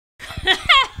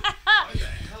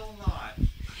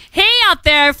out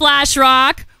there,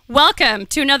 flashrock. Welcome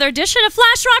to another edition of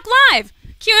Flashrock Live.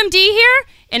 QMD here,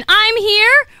 and I'm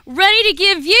here ready to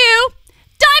give you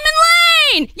Diamond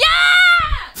Lane!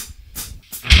 Yeah!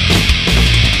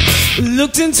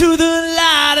 Looked into the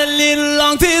light a little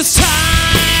long this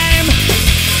time.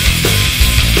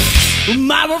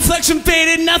 My reflection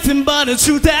faded, nothing but a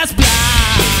truth that's blind.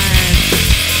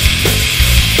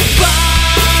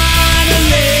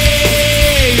 Finally,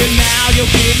 and now you're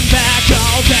getting back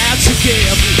all that you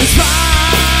give. It's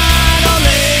finally,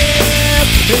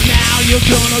 and now you're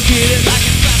gonna get it like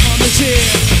a slap on the chin.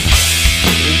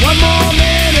 One more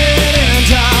minute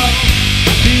and I'll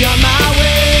be on my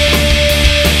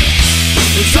way.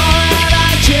 It's all that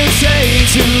I can say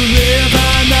to live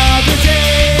another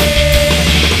day.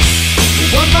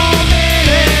 One more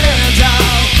minute and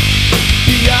I'll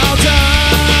be all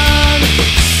done.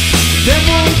 Then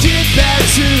we'll get back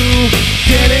to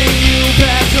getting you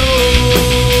back home.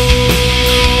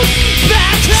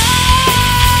 Back home!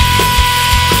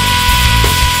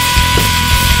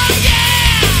 Yeah!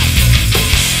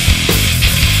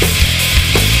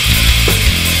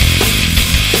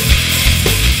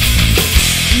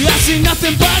 I see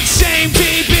nothing but shame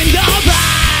deep in your eyes.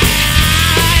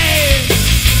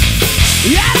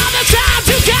 And all the time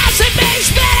to gossip and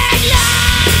spitting lies.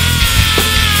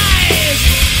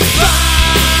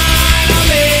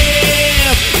 Finally,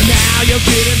 now you're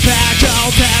getting back all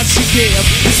that you give.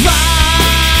 It's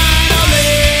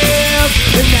finally,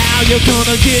 and now you're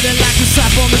gonna get it like a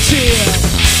slap on the chin.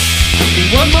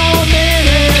 One more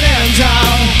minute and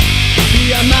I'll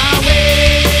be on my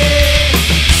way.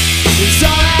 It's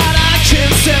all that I can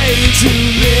say to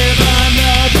live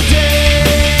another day.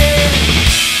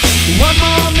 One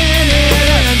more minute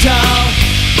and I'll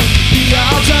be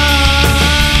all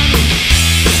done.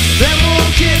 Then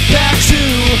we'll get back to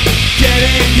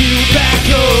getting you back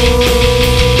home.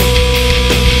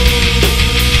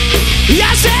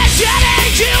 I said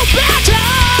getting you back home.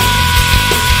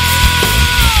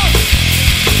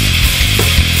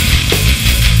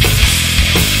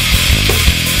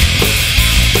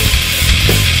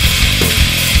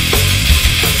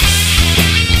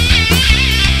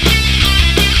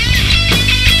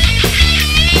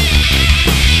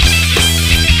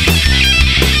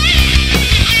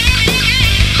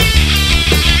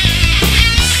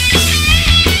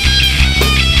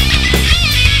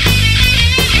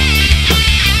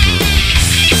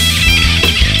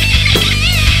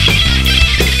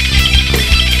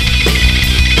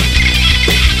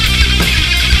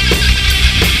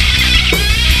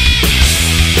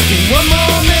 One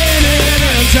more minute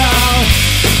and I'll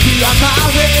be on my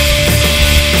way.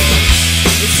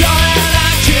 It's all that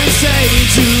I can say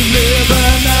to live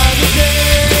another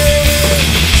day.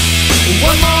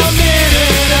 One more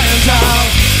minute and I'll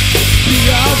be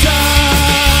all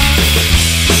done.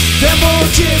 Then we'll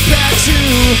get back to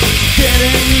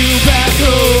getting you back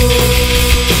home.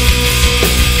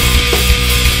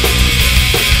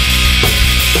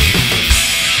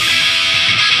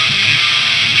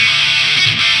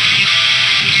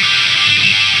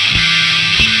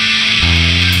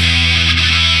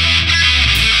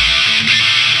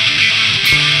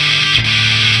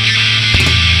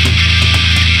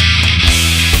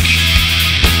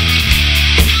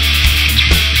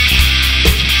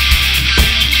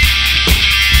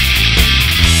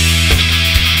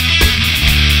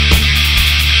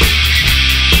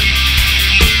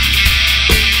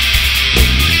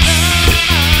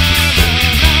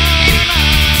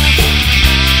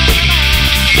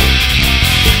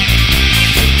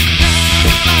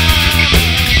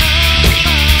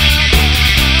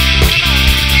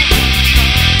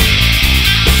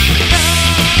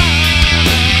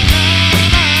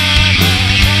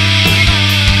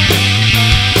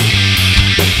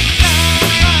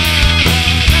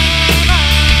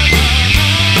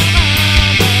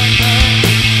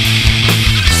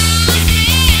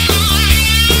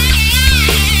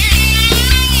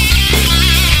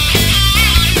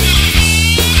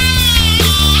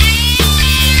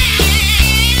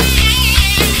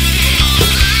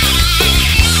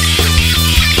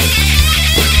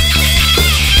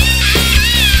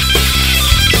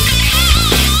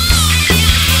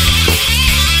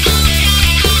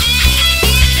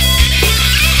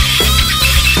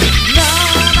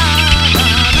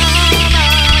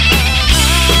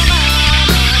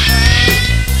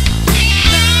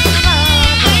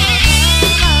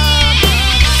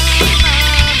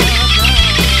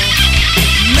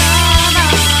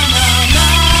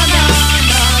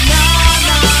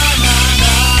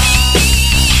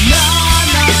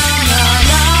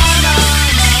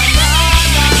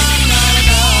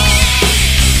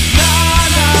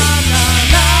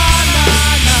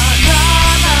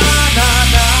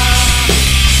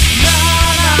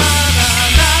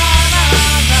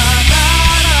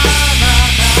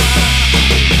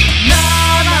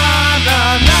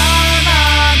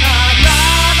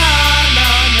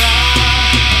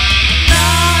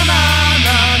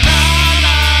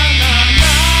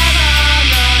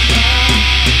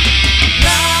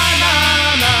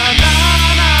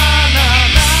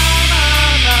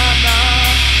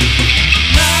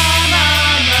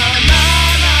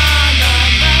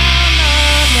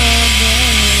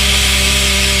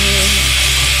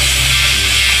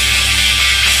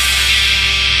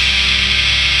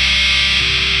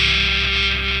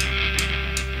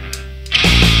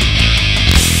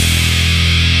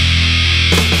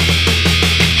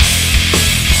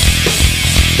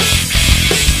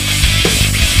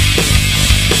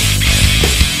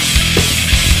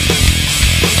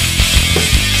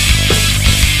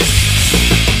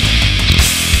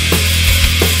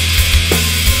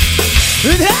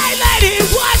 And hey lady,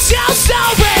 what's your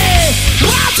story?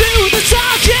 I'll do the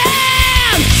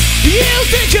talking. You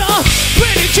think you're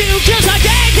pretty cute cause I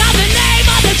can't got the name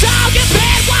of the dog you've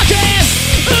been walking.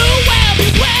 Ooh, well, you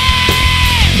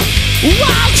win.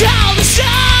 I'll call the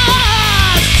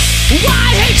shots.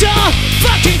 I hate your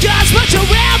fucking guts, but you're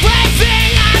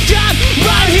everything I got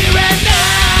right here and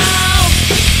now.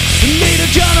 Need a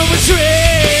gun or a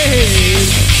tree.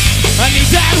 I need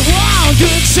that one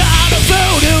good shot of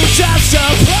voodoo just to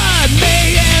put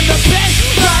me in the pit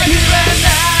right here and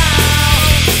now.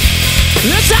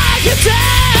 That's all I can do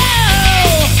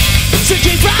to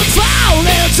keep from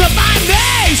falling to my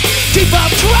knees, keep from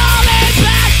crawling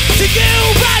back to you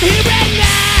right here and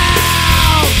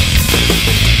now.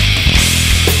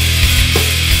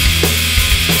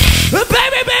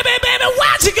 Baby, baby, baby,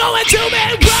 what you going to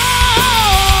me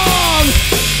wrong?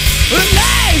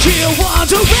 Lay here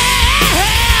wondering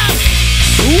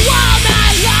all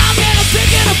night long, and I'm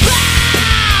thinking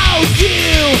about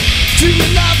you. Do you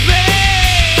love me?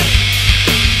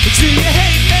 Do you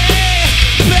hate me?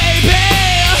 Baby,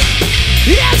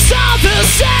 it's all the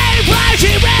same right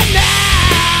here and now.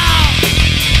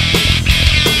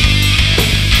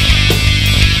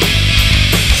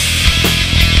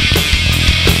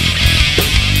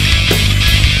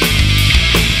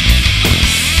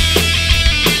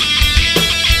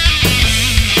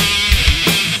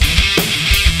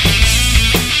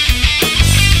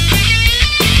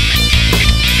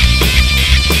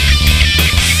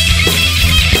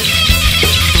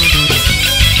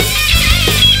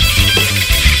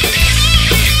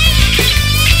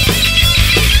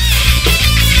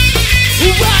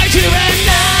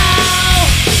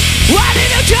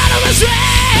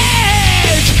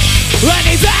 I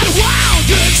need that wild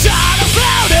good shot of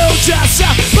voodoo just to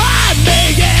put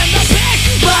me in the pit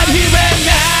right here and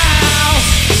now.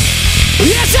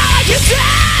 It's all I can do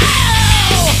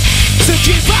to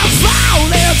keep from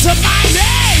falling to my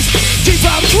knees, keep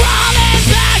from crawling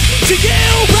back to you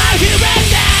right here and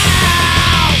now.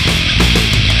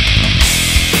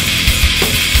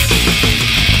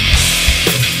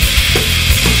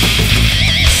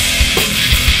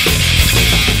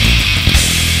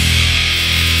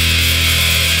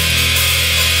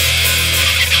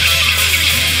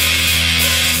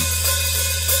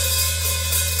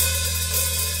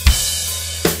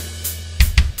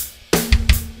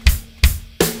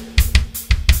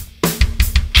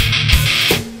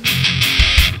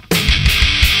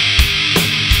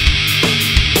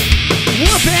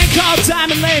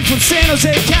 From San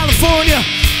Jose, California.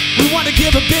 We want to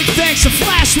give a big thanks to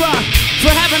Flashrock for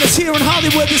having us here in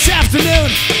Hollywood this afternoon,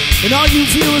 and all you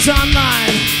viewers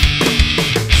online.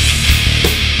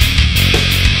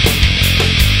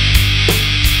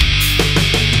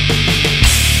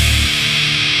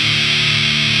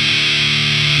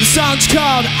 The song's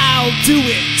called I'll Do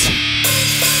It.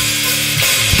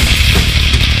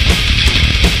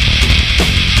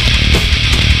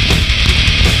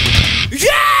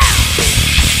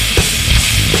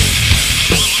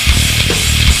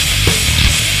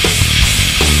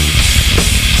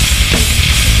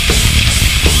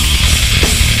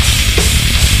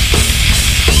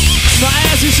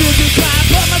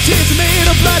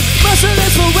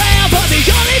 Merciless forever, the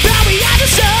only time we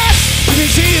understood. You can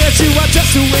see that you are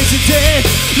just a wasted day.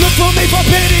 Look for me for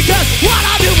pity, cause what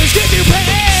I do is give you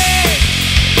pain.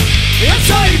 That's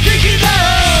all you think you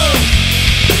know.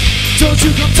 Don't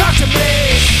you come talk to me.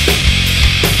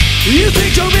 You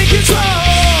think you're in control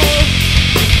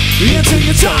until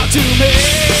you talk to me.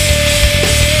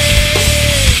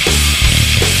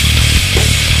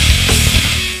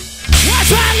 I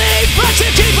try to leave, but you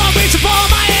keep on reaching for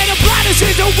my inner blindness.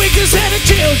 Is your weakness and it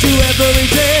kills you every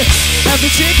day. Have been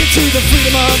shaken to the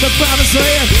freedom of the promised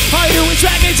land. All you do is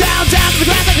drag me down to the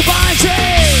ground like a blind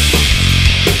train.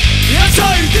 That's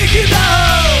all you think you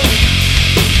know.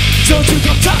 Don't you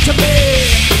come talk to me.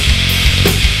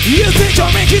 You think you're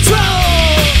in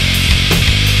control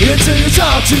until you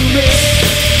talk to me.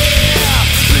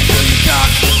 Until you talk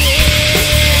to me.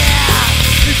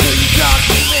 Until you talk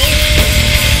to me.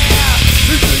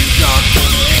 Until you talk to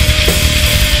me.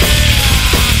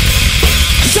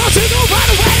 So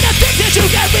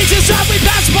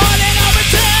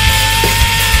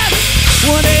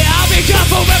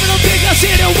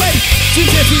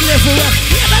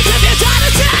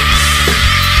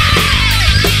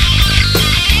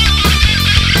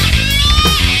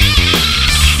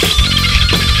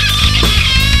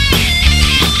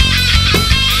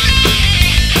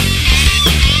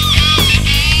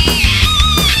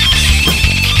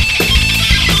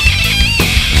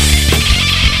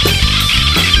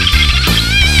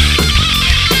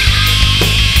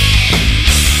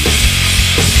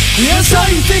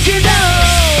think you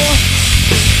know?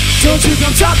 Don't you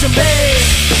come talk to me.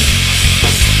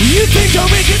 You think you're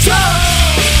in control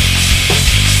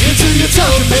until you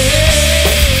talk to me.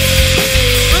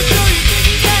 Until you think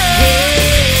you know.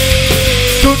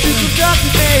 Don't you come talk to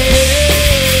me.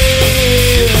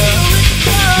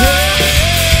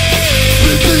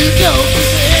 Until you talk to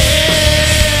me.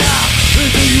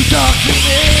 Until you talk to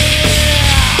me.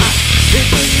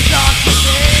 Until you talk to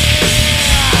me.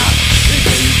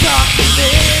 Until you talk to me.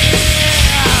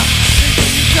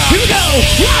 Here we go! I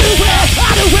do it! I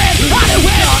do it! I do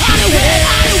it! I do it! I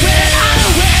do it! I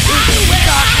do it! I do it! I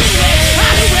do it! I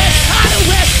do it! I do it! I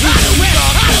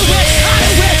do it! I do it! I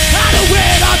do it! I do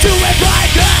it! I'll do it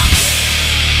right now!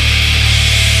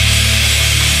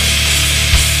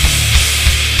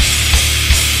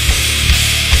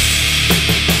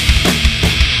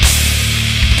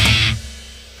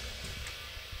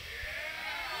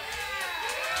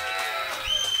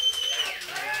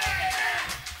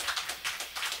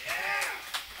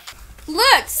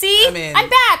 Look, see? I mean- I'm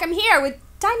back. I'm here with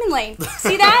Diamond Lane.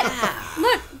 See that?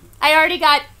 Look, I already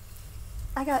got.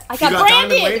 I got got branded.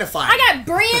 Diamond Lane-ified. I got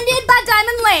branded by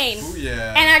Diamond Lane. Ooh,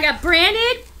 yeah. And I got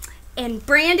branded and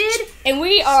branded, and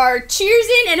we are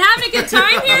cheersing and having a good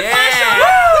time here. Woo!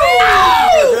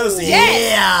 Yes.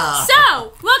 Yeah!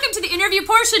 So, welcome to the interview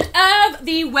portion of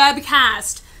the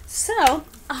webcast. So,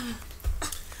 all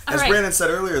As right. Brandon said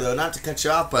earlier, though, not to cut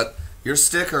you off, but your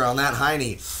sticker on that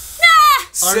hiney,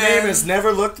 our name has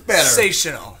never looked better.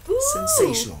 Sensational.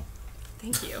 Sensational.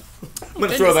 Thank you. I'm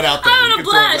going to throw that out there. I'm You gonna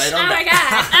can throw it blush. right on Oh my back.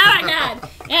 god. Oh my god.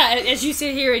 Yeah, as you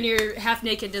sit here in your half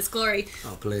nakedness glory.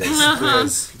 Oh, please. Uh-huh.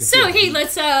 Please. So hey,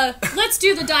 let's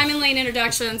do the Diamond Lane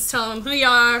introductions. Tell them who you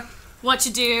are, what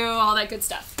you do, all that good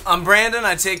stuff. I'm Brandon.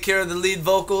 I take care of the lead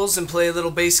vocals and play a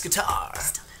little bass guitar.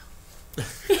 Yeah,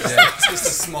 it's just a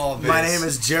small bass. My name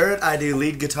is Jarrett. I do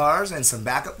lead guitars and some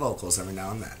backup vocals every now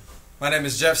and then. My name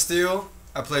is Jeff Steele.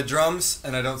 I play drums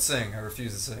and I don't sing. I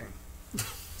refuse to sing.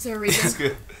 Is there a reason?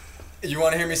 Good. You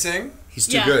want to hear me sing? He's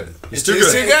too Yeah. good. He's It's too Too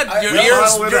good. good. Your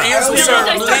ears will start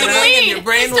I bleeding bleed. and your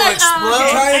brain It's will not- explode.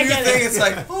 okay. Trying I a new get thing, it. it's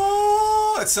like,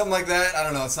 oh, it's something like that. I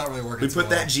don't know. It's not really working. We put too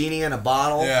that well. genie in a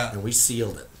bottle Yeah. and we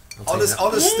sealed it. I'll just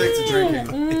stick to drinking.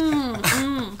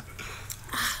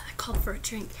 I called for a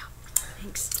drink. Yeah.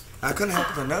 Thanks. I couldn't help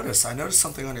but notice. I noticed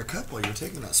something on your cup while you were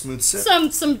taking that smooth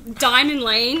sip. Some Diamond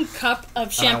Lane cup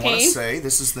of And I want to champagne. say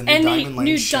this is the new And Diamond the Lane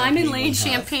new champagne Diamond we Lane have.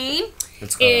 champagne.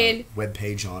 It's got and a web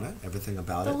page on it. Everything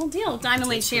about the it. whole deal. Diamond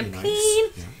Lane It's pretty champagne.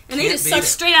 nice. Yeah. And they Can't just beat suck it.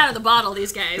 straight out of the bottle,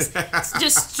 these guys. It's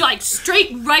just like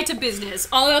straight right to business.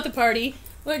 All about the party.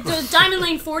 With the Diamond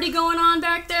Lane 40 going on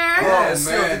back there. Oh, so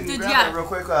man. can you Dude, grab yeah. that real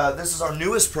quick? This is our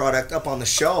newest product up on the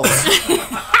shelves.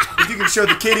 If you can show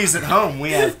the kiddies at home,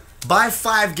 we have buy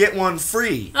 5 get 1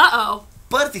 free. Uh-oh.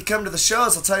 But if you come to the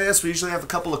shows, I'll tell you this: we usually have a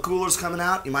couple of coolers coming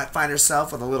out. You might find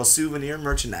yourself with a little souvenir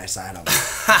merchandise item,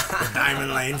 the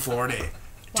Diamond Lane 40,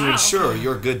 to Wow. ensure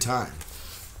your good time.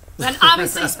 And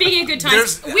obviously, speaking of good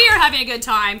times, we are having a good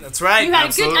time. That's right. You had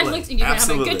Absolutely. a good. You're having a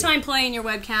Absolutely. good time playing your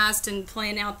webcast and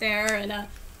playing out there, and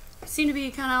seem to be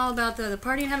kind of all about the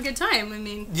party and have a good time. I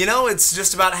mean, You know, it's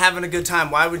just about having a good time.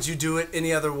 Why would you do it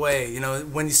any other way? You know,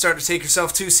 when you start to take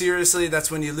yourself too seriously, that's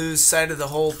when you lose sight of the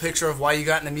whole picture of why you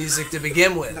got into music to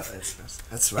begin with.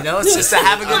 That's right. You know, it's just to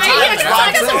have a good I time. That's why got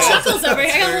I'm some saying. chuckles over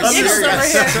here. I got little giggles over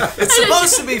here. It's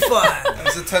supposed to be fun. It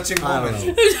was a touching I don't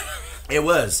moment. know. It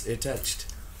was. It touched.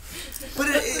 But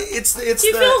it's Do you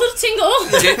feel a little tingle?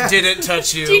 Did it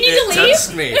touch you? Do you need It to leave?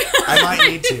 touched me. I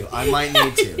might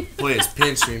need to. Please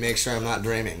pinch me. Make sure I'm not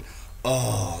dreaming.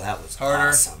 Oh, that was Harder.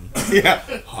 awesome. Yeah,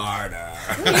 harder.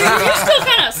 You're still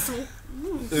kind of.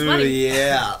 Ooh, sweaty.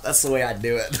 yeah, that's the way I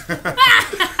do it.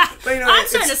 But, you know, I'm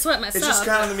starting to sweat myself. It's just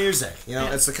kind of the music. You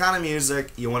know, it's the kind of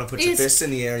music you want to put your It's- fists in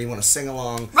the air. You want to sing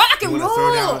along. Rock you and want to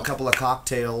throw down roll. a couple of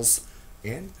cocktails,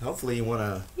 and hopefully you want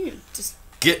to You just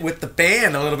get with the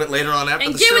band a little bit later on after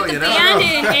and the get show. with the you know?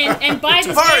 band and buy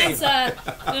this party.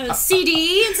 band's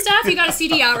CD and stuff. You got a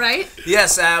CD out, right?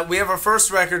 Yes, we have our first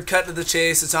record, Cut to the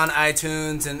Chase. It's on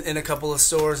iTunes and in a couple of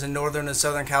stores in Northern and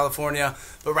Southern California.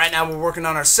 But right now we're working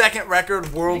on our second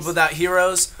record, World Nice. Without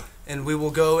Heroes. And we will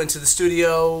go into the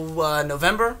studio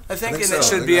November, I think. think And so. it I should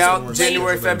think be that's when out we're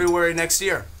January, scheduled. February next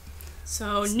year.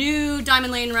 So new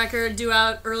Diamond Lane record due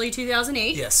out early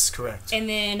 2008. Yes, correct. And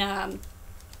then,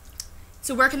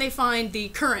 so where can they find the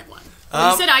current one?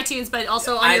 Well, you said iTunes, but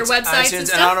also on your websites iTunes and and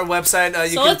stuff. on our website.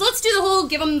 You So can, let's do the whole,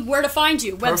 give them where to find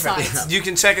you, perfect. websites. You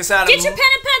can check us out. Get at your pen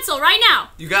and pencil right now.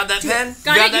 You got that pen?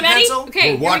 Got you it? got that You ready? pencil?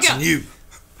 Okay, We're watching here we go. you.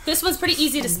 This one's pretty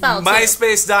easy to spell, too.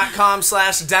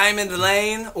 MySpace.com/Diamond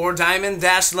Lane or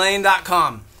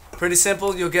Diamond-Lane.com. Pretty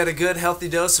simple. You'll get a good, healthy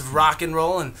dose of rock and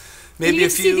roll and maybe you a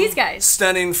get to see few these guys.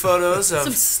 stunning photos of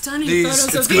Some stunning these- photos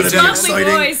it's of these gonna be lovely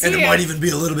exciting, boys and here. it might even be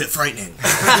a little bit frightening.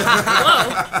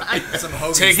 Whoa. Some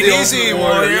Hogan's Take it the easy, Ultimate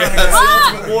warrior. Yeah, that's the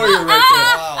Ultimate Warrior right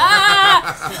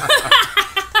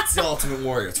It's the ultimate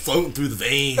warrior. It's floating through the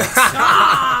veins.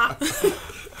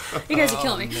 You guys are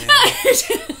killing me.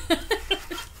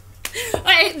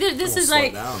 Alright, this is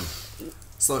like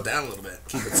Slow it down a little bit.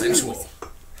 Keep it sensual.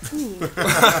 move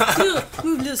a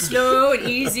little slow and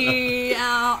easy.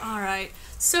 Alright.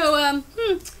 So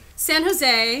San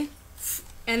Jose,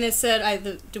 and it said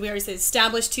did we already say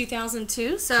established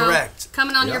 2002? So Correct.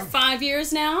 Coming on Yeah. your 5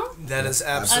 years now. That is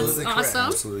absolutely That's correct. awesome.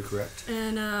 Absolutely correct.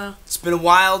 And It's been a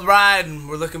wild ride, and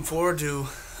we're looking forward to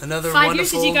another 5 years,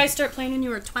 wonderful. did you guys start playing when you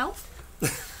were 12?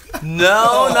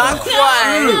 No, not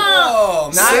quite. Oh,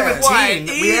 Not 17. quite.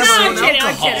 We have No, some I'm kidding, I'm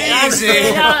alcohol. kidding.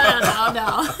 Easy.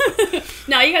 No.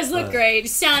 No, you guys look great. You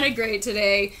sounded great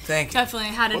today. Thank you. Definitely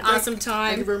had an Well, awesome time.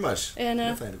 Thank you very much. And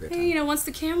Definitely had a great time. hey, you know, once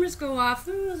the cameras go off,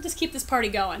 we'll just keep this party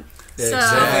going.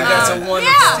 Exactly. I think that's a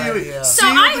wonderful yeah. idea. So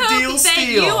Seal I the hope deal, that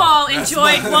steal. you all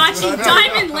enjoyed watching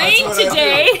Diamond Lane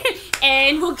today,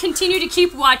 and we'll continue to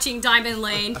keep watching Diamond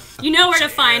Lane. You know where to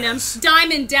find them: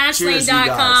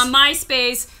 diamond-lane.com,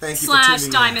 MySpace Thank you for tuning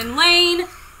in. /Diamond Lane.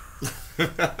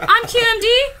 I'm QMD.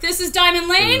 This is Diamond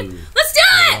Lane. Let's do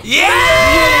it!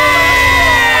 Yeah!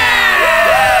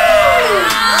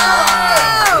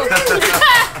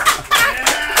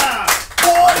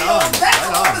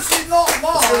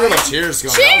 A little cheers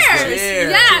going. Cheers!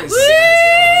 Cheers. Yeah! Cheers.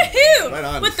 Woohoo! Right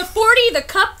on. With the 40, the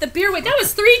cup, the beer weight. That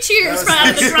was 3 cheers from out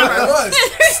of the drummer.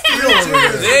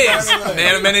 Jeez,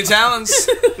 man of many talents.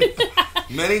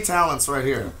 Many talents right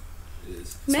here.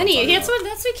 Many. That's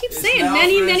what he keeps saying.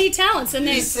 Many talents. And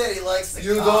they said he likes the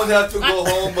You don't have to go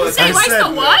home, but say he likes the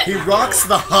what? He rocks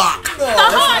the hawk. Oh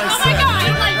my god!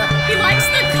 He likes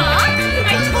the cock.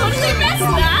 I totally missed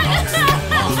that.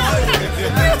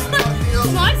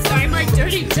 Oh, I'm sorry, my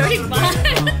dirty bud.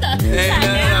 Hey,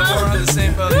 no, we're on the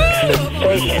same boat.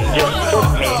 Station just took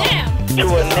me to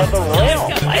another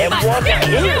realm. It wasn't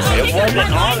here. It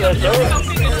wasn't on this earth.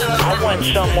 I went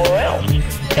somewhere else.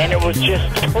 And it was just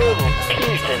total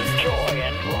peace and